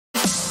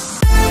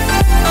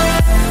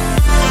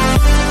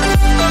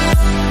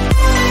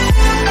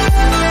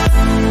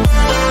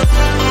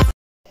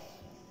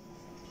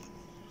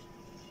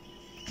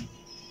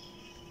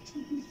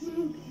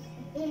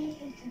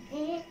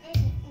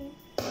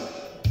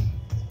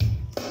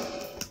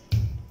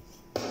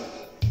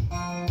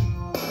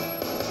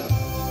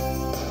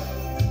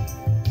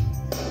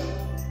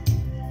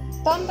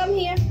Come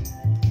here.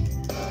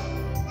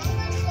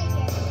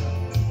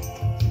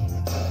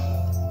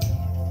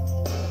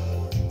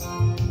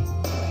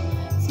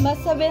 It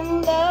must have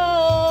been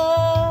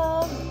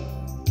love,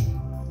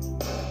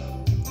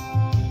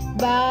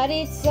 but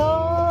it's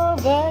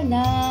over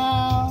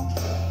now.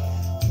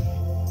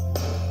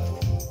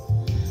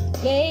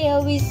 Play a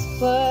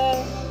whisper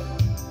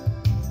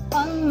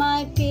on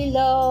my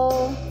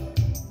pillow.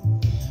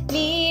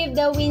 Leave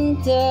the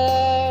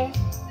winter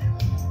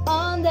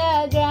on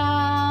the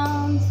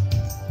ground.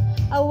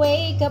 I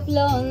wake up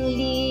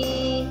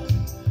lonely,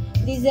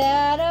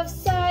 desert of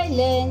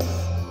silence,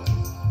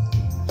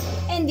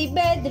 in the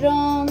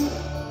bedroom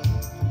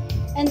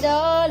and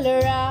all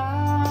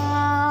around.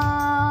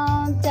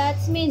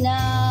 Touch me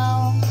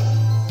now.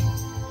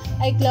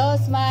 I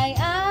close my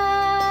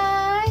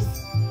eyes,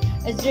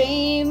 I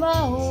dream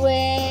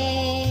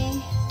away.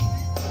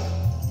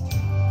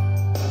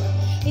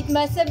 It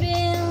must have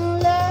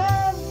been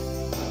love,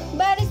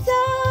 but it's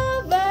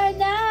over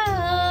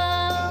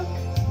now.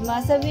 It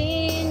must have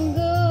been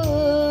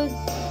good,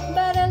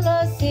 but I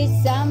lost it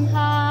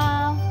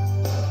somehow.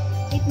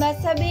 It must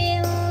have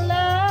been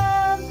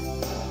love,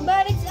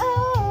 but it's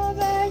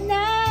over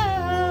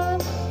now.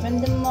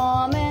 From the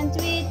moment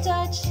we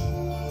touched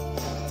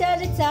till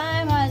the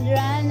time had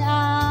run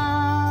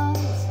out.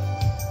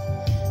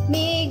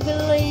 Me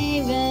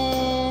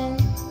believing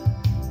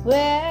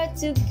we're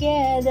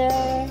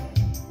together,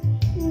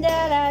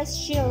 that I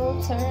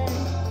sheltered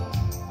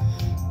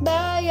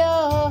by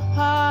your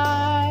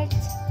heart,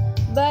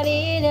 but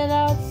in and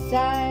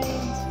outside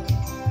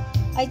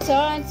I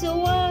turn to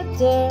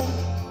water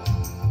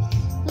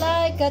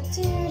like a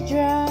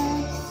teardrop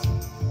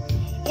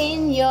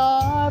in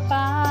your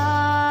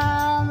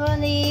palm. But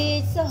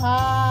it's so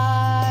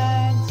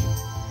hard.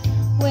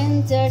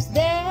 Winter's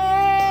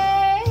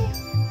day,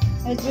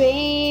 I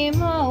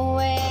dream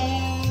away.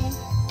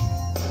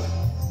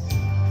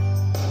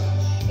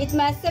 It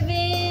must have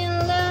been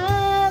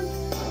love,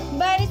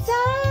 but it's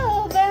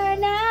over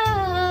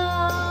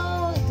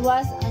now. It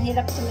was, ang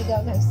hirap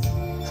sumigaw guys.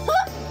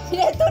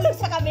 Sinatulog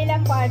sa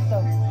kabilang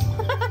kwarto.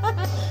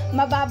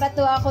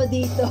 Mababato ako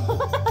dito.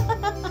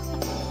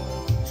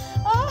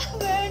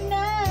 Over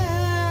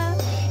now.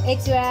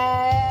 It's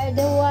where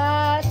the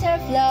water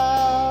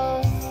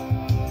flows.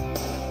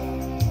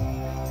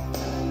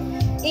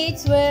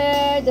 It's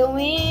where the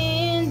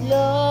wind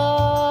blows.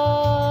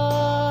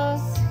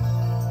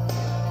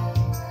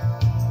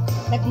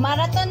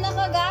 Nag-marathon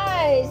ako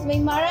guys.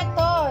 May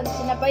marathon.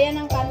 Sinabayan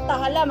ng kanta.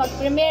 Hala,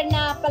 mag-premiere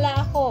na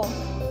pala ako.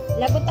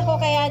 Lagot ako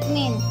kay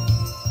admin.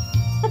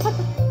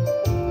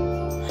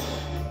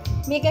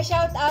 Mega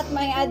shout out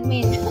my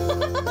admin.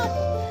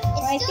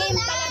 My team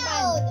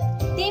Palaban.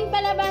 Team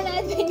Palaban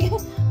admin.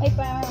 Ay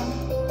pa.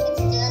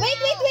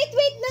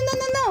 Wait.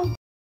 No.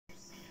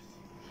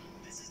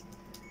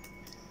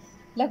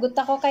 Lagot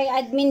ako kay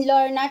admin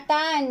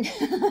Lornatan.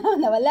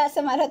 Nawala sa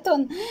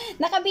marathon.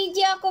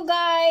 Naka-video ako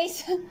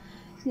guys.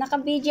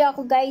 Naka-video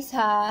ako guys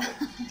ha.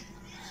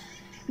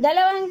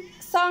 Dalawang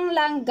song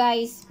lang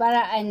guys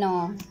para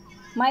ano,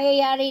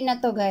 mayayari na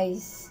to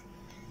guys.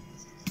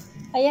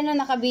 Ayan o,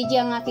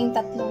 naka-video ang aking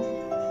tatlo.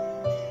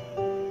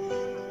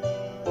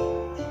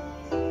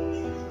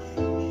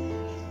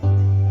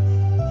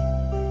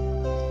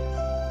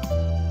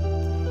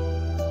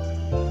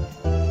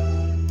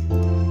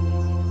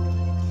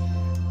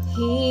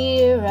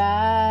 Here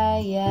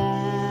I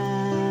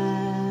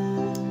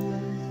am,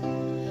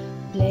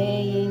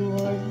 playing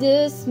with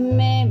these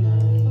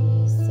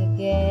memories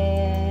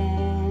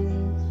again.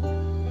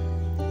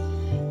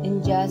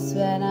 And just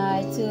when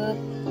I took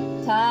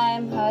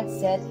time had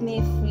set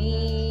me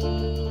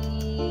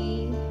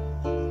free,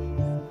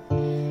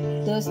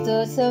 those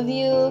thoughts of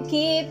you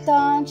keep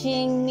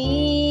touching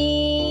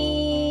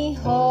me.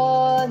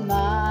 Hold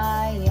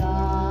my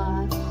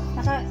arm.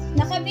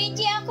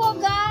 Naka-video ako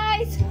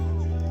guys.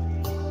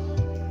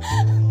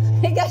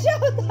 Mega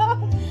shout out.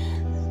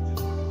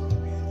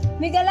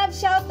 Mega love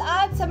shout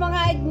out sa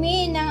mga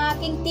admin ng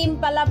aking team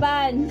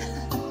Palaban.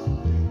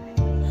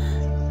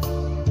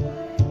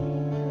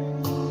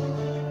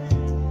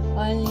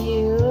 On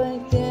you,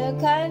 the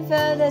kind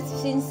feel that's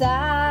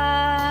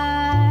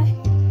inside.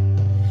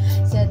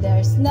 So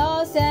there's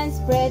no sense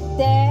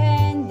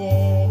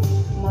pretending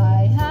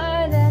my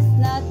heart is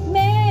not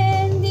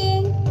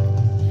mending.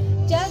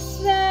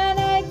 Just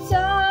when I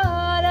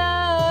thought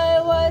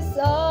I was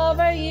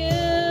over you,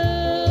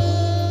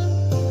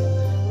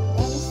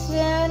 just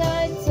when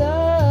I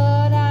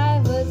thought I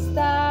would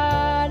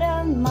start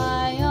on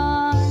my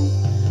own.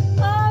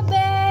 Oh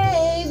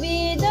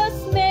baby,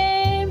 those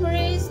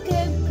memories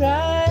keep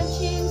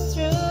crashing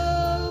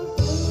through.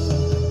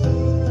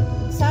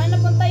 Saan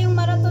napunta yung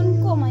marathon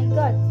ko? My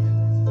God.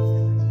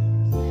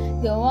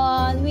 Go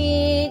on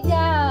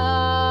without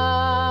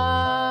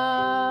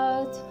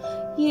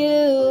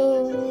you.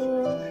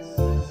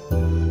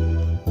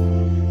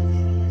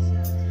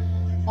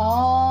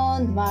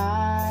 On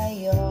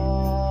my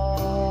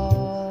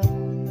own,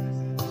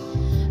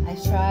 I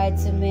tried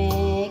to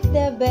make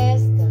the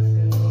best of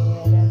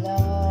it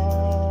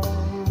alone.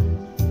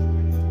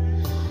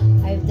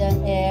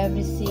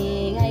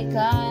 Everything I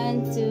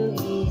can to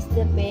ease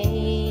the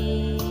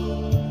pain.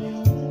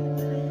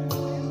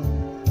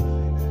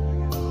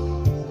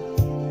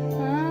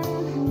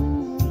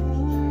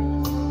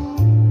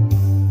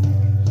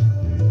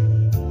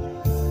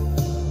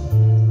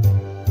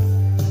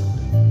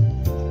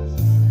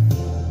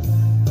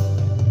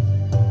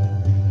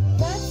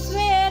 That's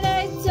when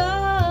I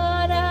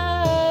thought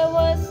I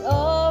was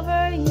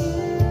over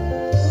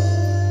you.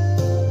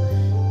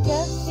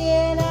 Just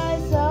when I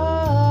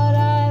thought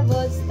I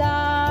was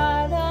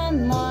start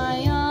on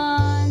my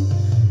own.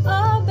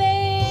 Oh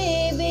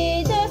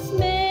baby, those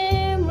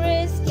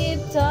memories keep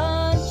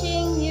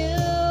touching you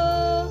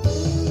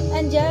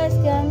and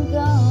just can't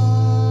go.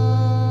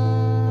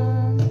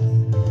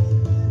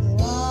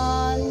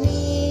 One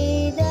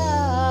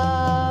without,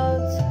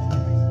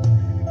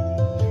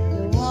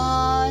 the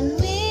one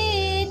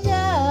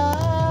without,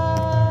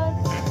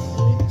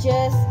 it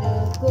just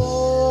look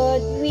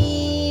good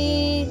without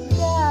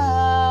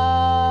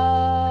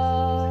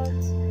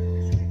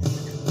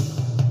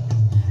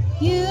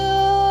you.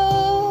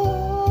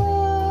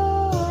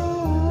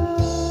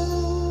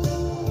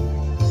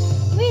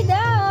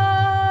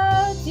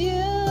 Without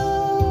you.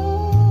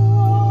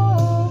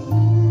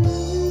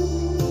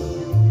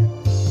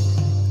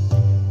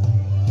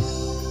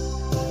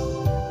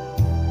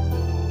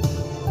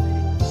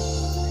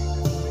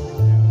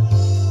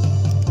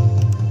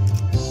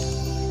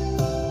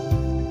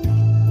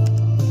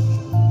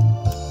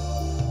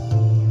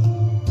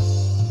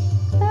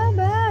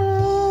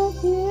 About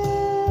you.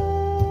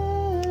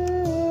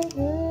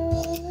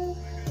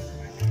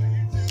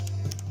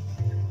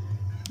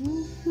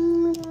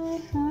 My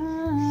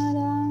heart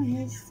on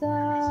his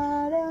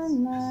side on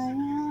my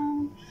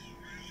own.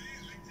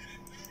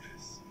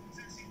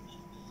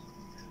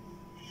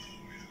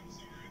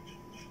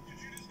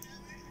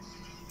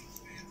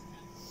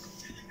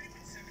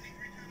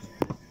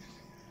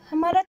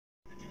 हमारा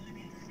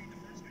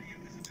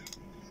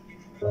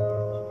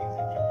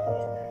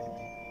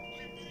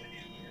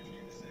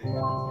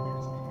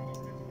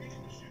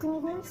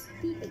Google's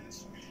PH.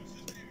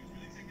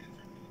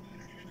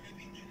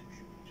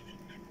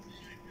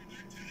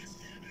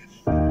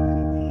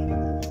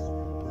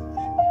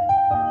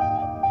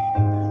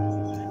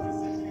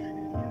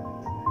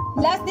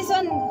 Last this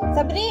one,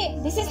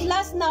 Sabri. This is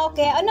last now,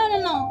 okay? Oh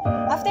no.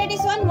 After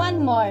this one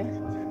more. How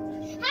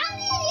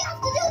many do you have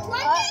to do it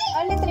one day?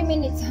 Only 3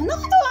 minutes. Not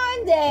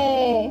one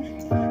day.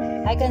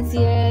 I can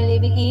see her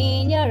living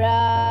in your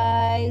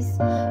eyes,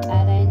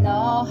 and I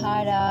know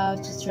how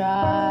to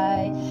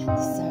try.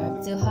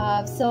 Deserve to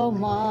have so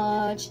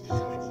much.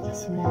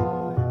 There's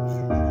more.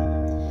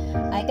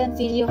 I can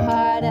feel your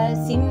heart, I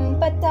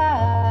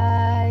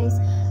sympathize,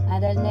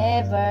 and I'll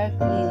never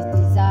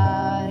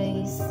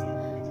criticize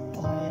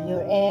all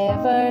you're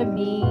ever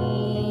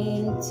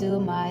mean to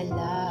my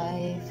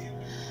life.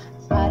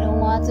 I don't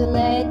want to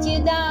let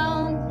you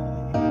down.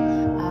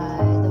 I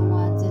don't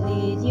want to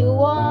lead you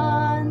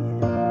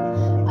on.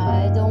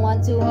 I don't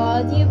want to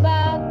hold you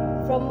back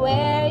from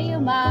where you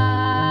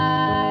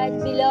might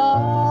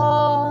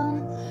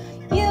belong.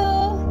 You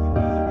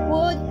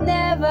would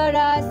never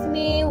ask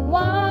me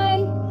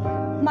why.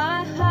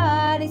 My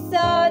heart is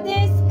so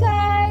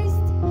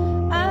disguised.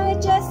 I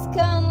just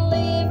can't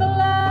live a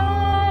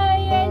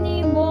lie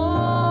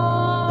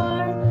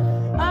anymore.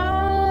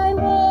 I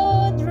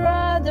would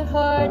rather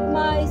hurt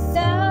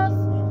myself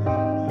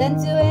than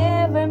to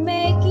ever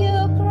make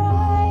you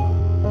cry.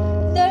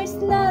 There's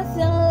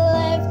nothing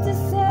left to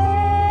say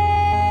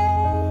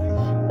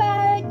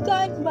but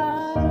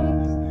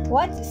goodbye.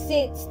 What is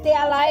it? Stay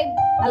alive,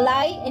 a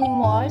lie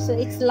anymore? So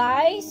it's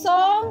lie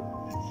song?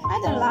 I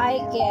don't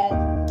like it.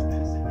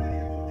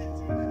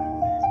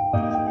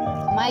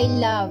 My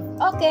love.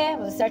 Okay,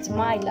 we'll start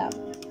my love.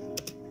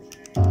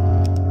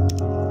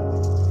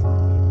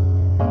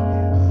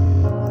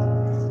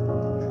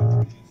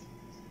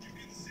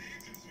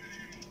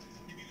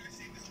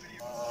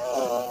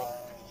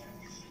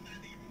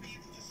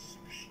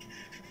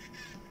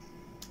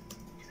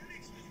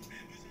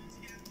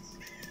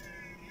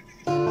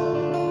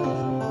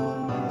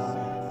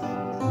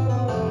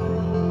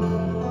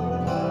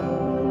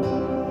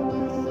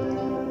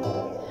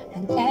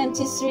 An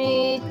empty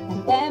street,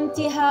 an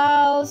empty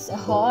house, a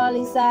hole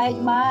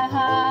inside my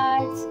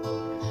heart.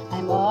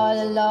 I'm all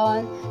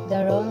alone,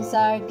 the rooms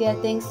are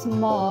getting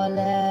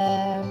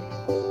smaller.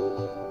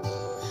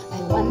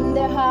 I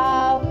wonder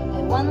how,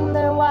 I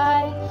wonder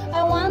why,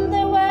 I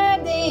wonder where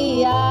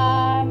they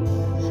are.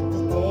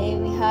 The day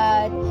we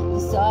had the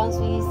songs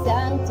we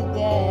sang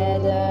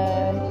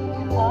together.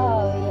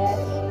 Oh yeah,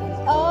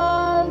 and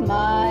all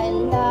my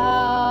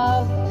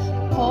love,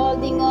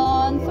 holding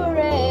on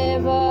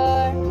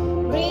forever,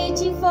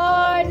 reaching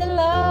for the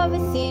love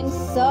it seems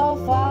so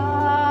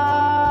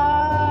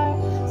far.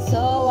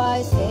 So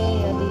I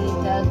say a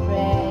little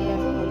prayer,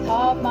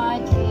 hope my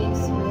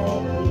dreams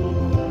will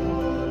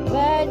be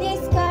where the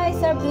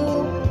skies are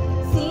blue.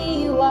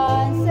 See you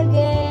once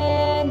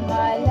again,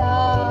 my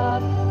love.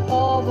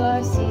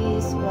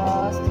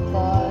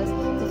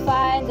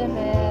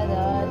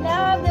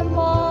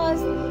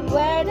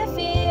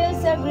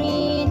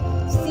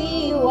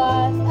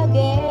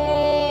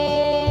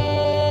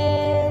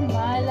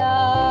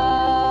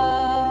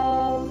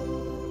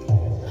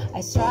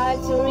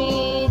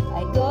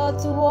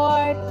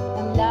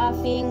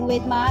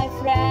 with my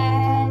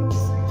friends,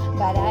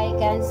 but I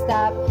can't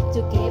stop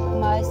to keep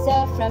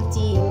myself from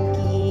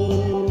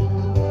thinking.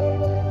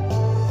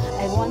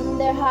 I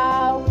wonder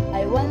how,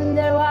 I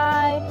wonder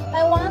why,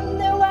 I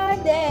wonder where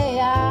they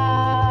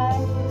are.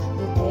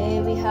 The day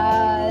we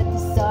had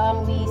the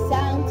song we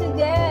sang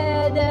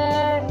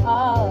together,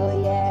 oh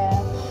yeah.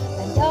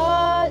 And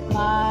all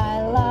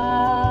my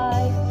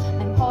life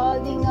I'm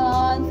holding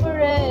on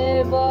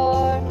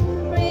forever,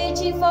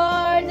 reaching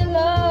for the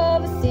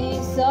love that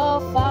seems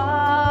so far.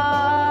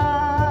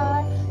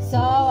 So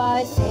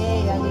I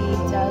say a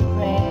little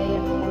prayer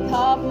and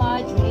hope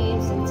my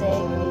dreams will take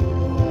me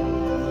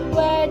there,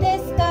 where the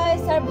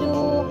skies are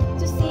blue,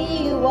 to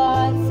see you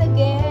once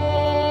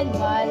again,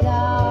 my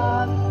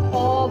love.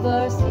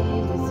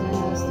 Overseas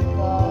just to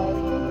go,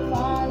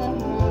 found a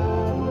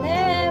home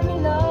never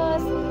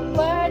lost,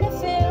 where the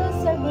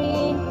fields are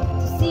green,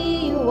 to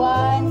see you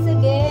once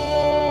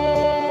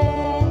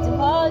again, to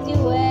hold you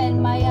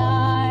in my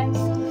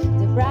arms,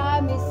 to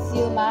promise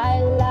you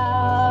my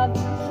love,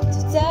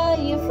 to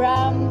tell you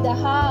from the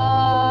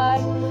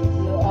heart,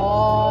 you're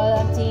all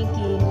I'm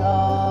thinking of.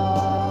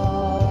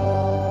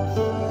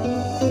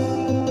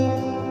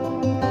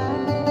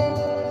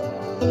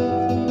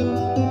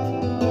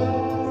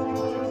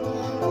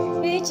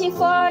 Reaching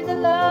for the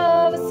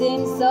love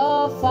seems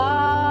so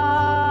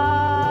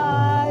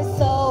far.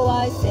 So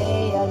I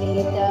say a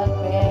little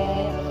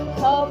prayer,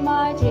 hope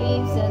my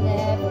dreams will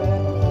never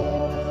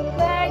clear,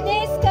 where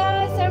the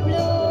skies are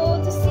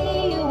blue, to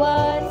see you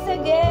once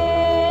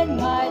again,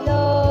 my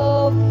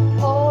love.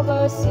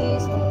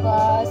 Overseas from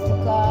coast to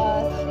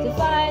coast, to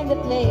find the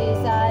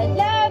place I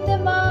love the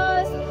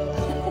most.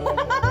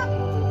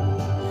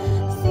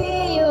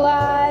 See you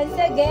once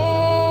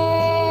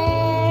again,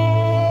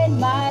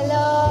 my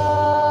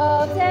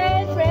love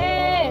and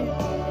friend.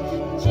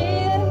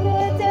 Dream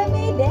good to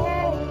be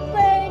there,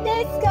 where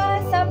the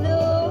skies are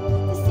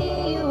blue, to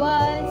see you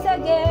once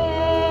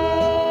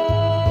again.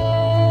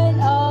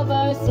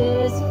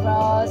 Overseas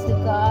across the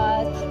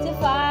coast, to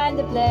find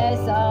the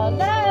place I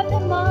love the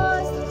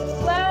most,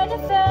 where the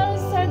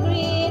fields are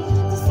green,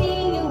 to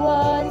see you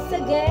once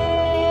again,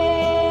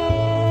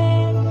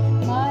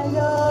 my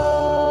love.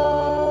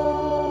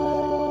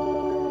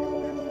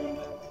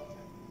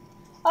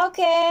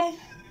 Okay.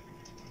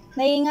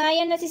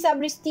 Naingayan na si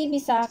Sabris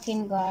TV sa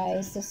akin,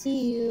 guys. So,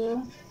 see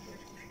you.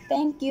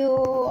 Thank you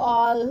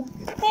all.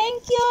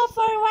 Thank you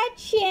for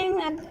watching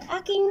ang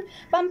aking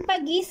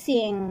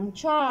pampagising.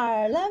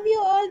 Char. Love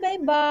you all.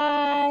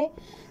 Bye-bye.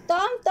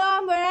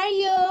 Tom, where are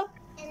you?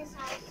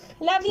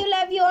 Love you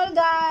all,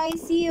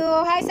 guys. See you.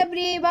 Hi,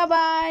 Sabri.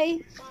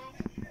 Bye-bye.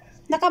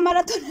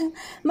 Nakamaraton.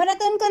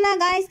 Maraton ko na,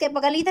 guys. Kaya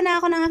pagalitan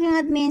na ako ng aking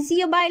admin. See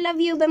you. Bye.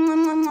 Love you.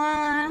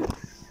 Bye.